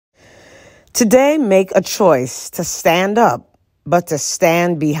Today, make a choice to stand up, but to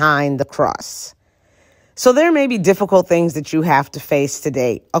stand behind the cross. So there may be difficult things that you have to face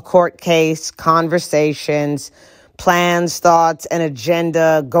today. A court case, conversations, plans, thoughts, an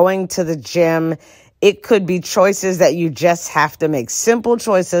agenda, going to the gym. It could be choices that you just have to make. Simple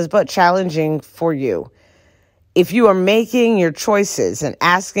choices, but challenging for you. If you are making your choices and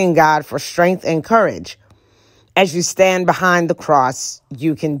asking God for strength and courage as you stand behind the cross,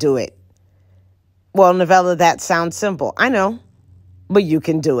 you can do it. Well, Novella, that sounds simple. I know, but you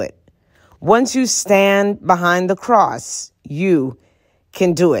can do it. Once you stand behind the cross, you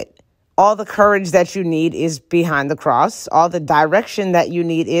can do it. All the courage that you need is behind the cross. All the direction that you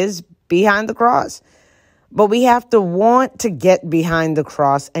need is behind the cross. But we have to want to get behind the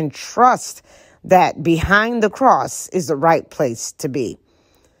cross and trust that behind the cross is the right place to be.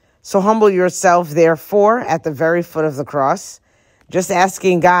 So humble yourself, therefore, at the very foot of the cross, just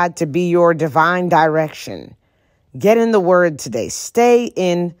asking God to be your divine direction. Get in the Word today. Stay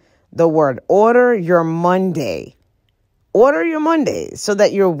in the Word. Order your Monday. Order your Monday so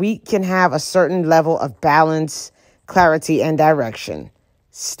that your week can have a certain level of balance, clarity, and direction.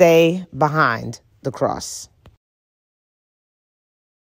 Stay behind the cross.